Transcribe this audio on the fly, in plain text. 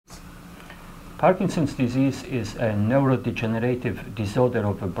Parkinson's disease is a neurodegenerative disorder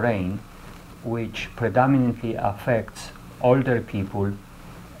of the brain which predominantly affects older people.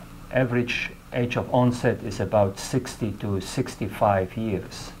 Average age of onset is about 60 to 65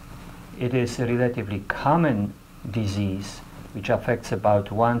 years. It is a relatively common disease which affects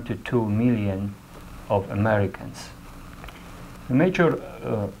about 1 to 2 million of Americans. The major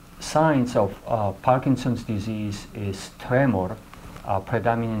signs of Parkinson's disease is tremor,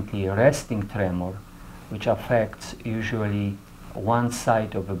 predominantly resting tremor, which affects usually one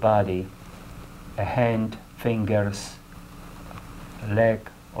side of the body, a hand, fingers, leg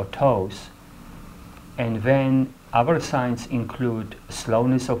or toes. And then other signs include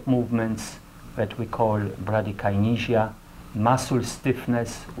slowness of movements that we call bradykinesia, muscle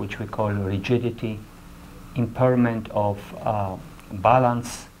stiffness, which we call rigidity, impairment of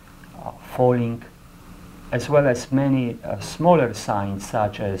balance, falling, as well as many smaller signs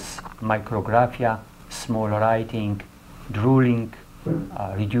such as micrographia, small writing, drooling,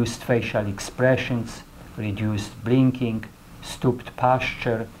 reduced facial expressions, reduced blinking, stooped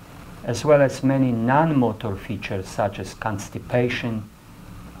posture, as well as many non-motor features such as constipation,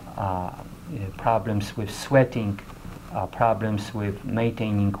 problems with sweating, problems with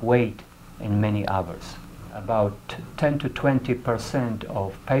maintaining weight, and many others. About 10 to 20%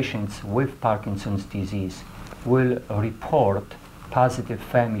 of patients with Parkinson's disease will report positive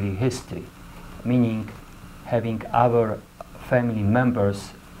family history, meaning having other family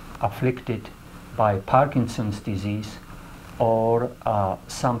members afflicted by Parkinson's disease or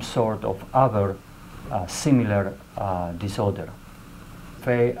some sort of other similar disorder.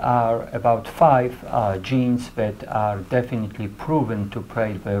 There are about 5 genes that are definitely proven to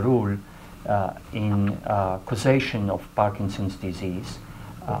play the role in causation of Parkinson's disease.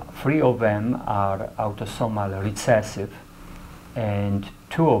 3 of them are autosomal recessive and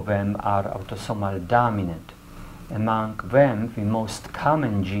 2 of them are autosomal dominant. Among them, the most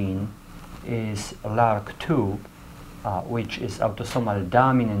common gene is LRRK2, which is autosomal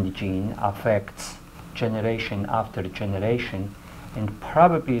dominant gene, affects generation after generation, and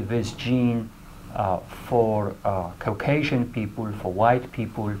probably this gene for Caucasian people, for white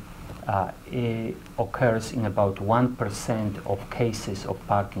people, it occurs in about 1% of cases of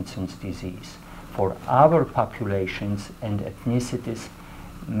Parkinson's disease. For other populations and ethnicities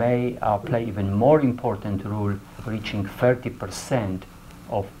may play even more important role, reaching 30%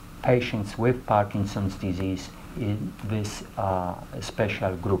 of patients with Parkinson's disease in these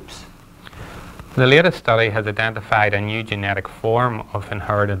special groups. The latest study has identified a new genetic form of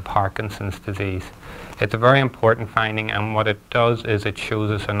inherited Parkinson's disease. It's a very important finding, and what it does is it shows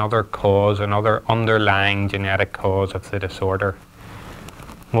us another cause, another underlying genetic cause of the disorder.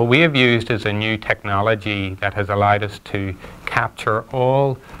 What we have used is a new technology that has allowed us to capture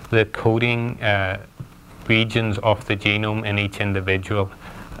all the coding regions of the genome in each individual.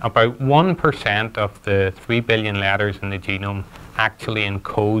 About 1% of the 3 billion letters in the genome actually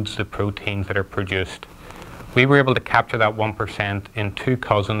encodes the proteins that are produced. We were able to capture that 1% in 2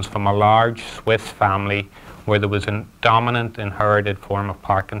 cousins from a large Swiss family where there was a dominant inherited form of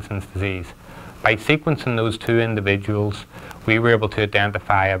Parkinson's disease. By sequencing those 2 individuals, we were able to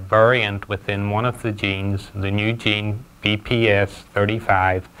identify a variant within one of the genes, the new gene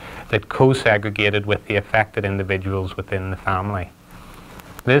VPS35, that co-segregated with the affected individuals within the family.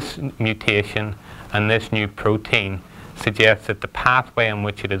 This mutation and this new protein suggests that the pathway in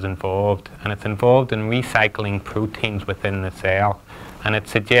which it is involved, and it's involved in recycling proteins within the cell, and it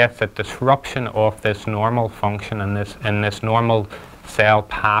suggests that disruption of this normal function in this normal cell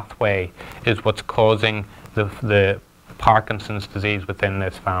pathway is what's causing the Parkinson's disease within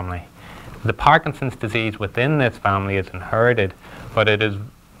this family. The Parkinson's disease within this family is inherited, but it is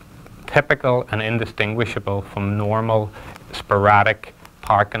typical and indistinguishable from normal sporadic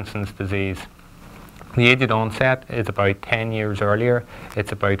Parkinson's disease. The age of onset is about 10 years earlier.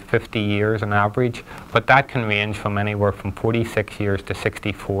 It's about 50 years on average, but that can range from anywhere from 46 years to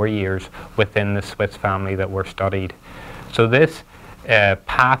 64 years within the Swiss family that were studied. So this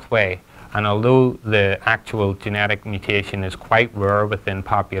pathway, and although the actual genetic mutation is quite rare within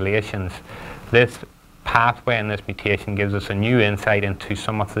populations, this pathway and this mutation gives us a new insight into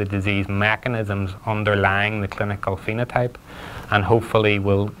some of the disease mechanisms underlying the clinical phenotype, and hopefully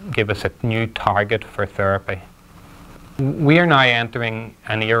will give us a new target for therapy. We are now entering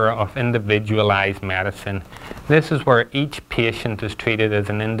an era of individualized medicine. This is where each patient is treated as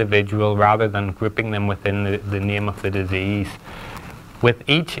an individual rather than grouping them within the name of the disease. With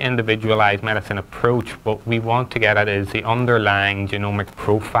each individualized medicine approach, what we want to get at is the underlying genomic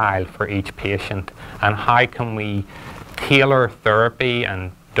profile for each patient, and how can we tailor therapy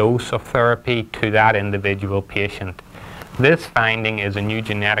and dose of therapy to that individual patient. This finding is a new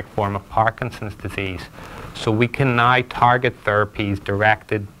genetic form of Parkinson's disease. So we can now target therapies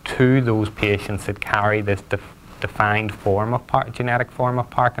directed to those patients that carry this defined form of genetic form of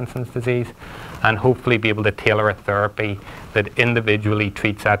Parkinson's disease, and hopefully be able to tailor a therapy that individually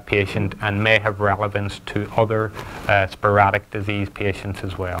treats that patient and may have relevance to other sporadic disease patients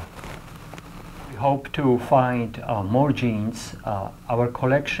as well. We hope to find more genes. Our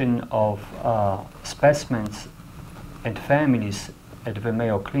collection of specimens and families at the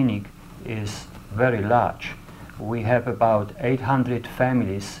Mayo Clinic is very large. We have about 800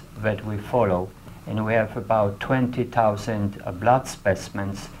 families that we follow, and we have about 20,000 blood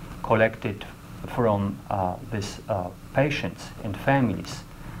specimens collected from these patients and families.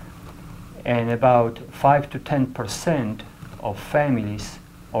 And about 5 to 10% of families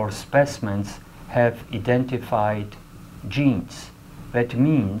or specimens have identified genes. That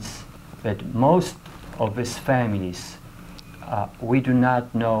means that most of these families, we do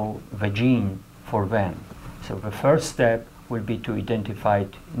not know the gene for them. So the first step will be to identify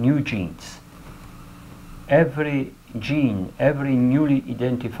new genes. Every gene, every newly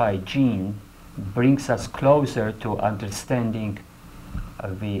identified gene brings us closer to understanding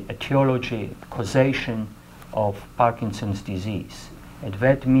the etiology, causation of Parkinson's disease. And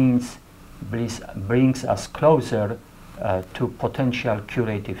that means brings us closer to potential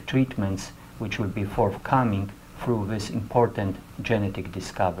curative treatments which will be forthcoming through these important genetic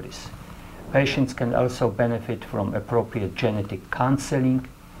discoveries. Patients can also benefit from appropriate genetic counseling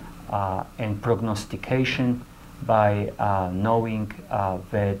and prognostication by knowing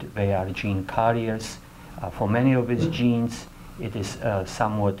that they are gene carriers. For many of these genes, it is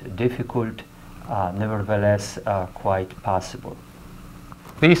somewhat difficult, nevertheless quite possible.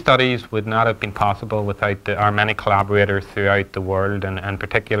 These studies would not have been possible without our many collaborators throughout the world, and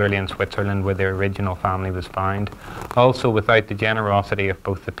particularly in Switzerland where the original family was found. Also without the generosity of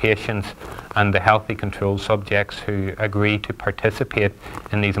both the patients and the healthy control subjects who agree to participate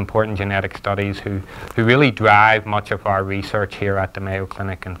in these important genetic studies, who really drive much of our research here at the Mayo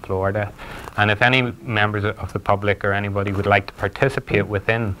Clinic in Florida. And if any members of the public or anybody would like to participate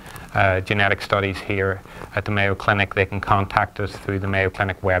within genetic studies here at the Mayo Clinic, they can contact us through the Mayo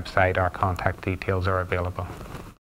Clinic website. Our contact details are available.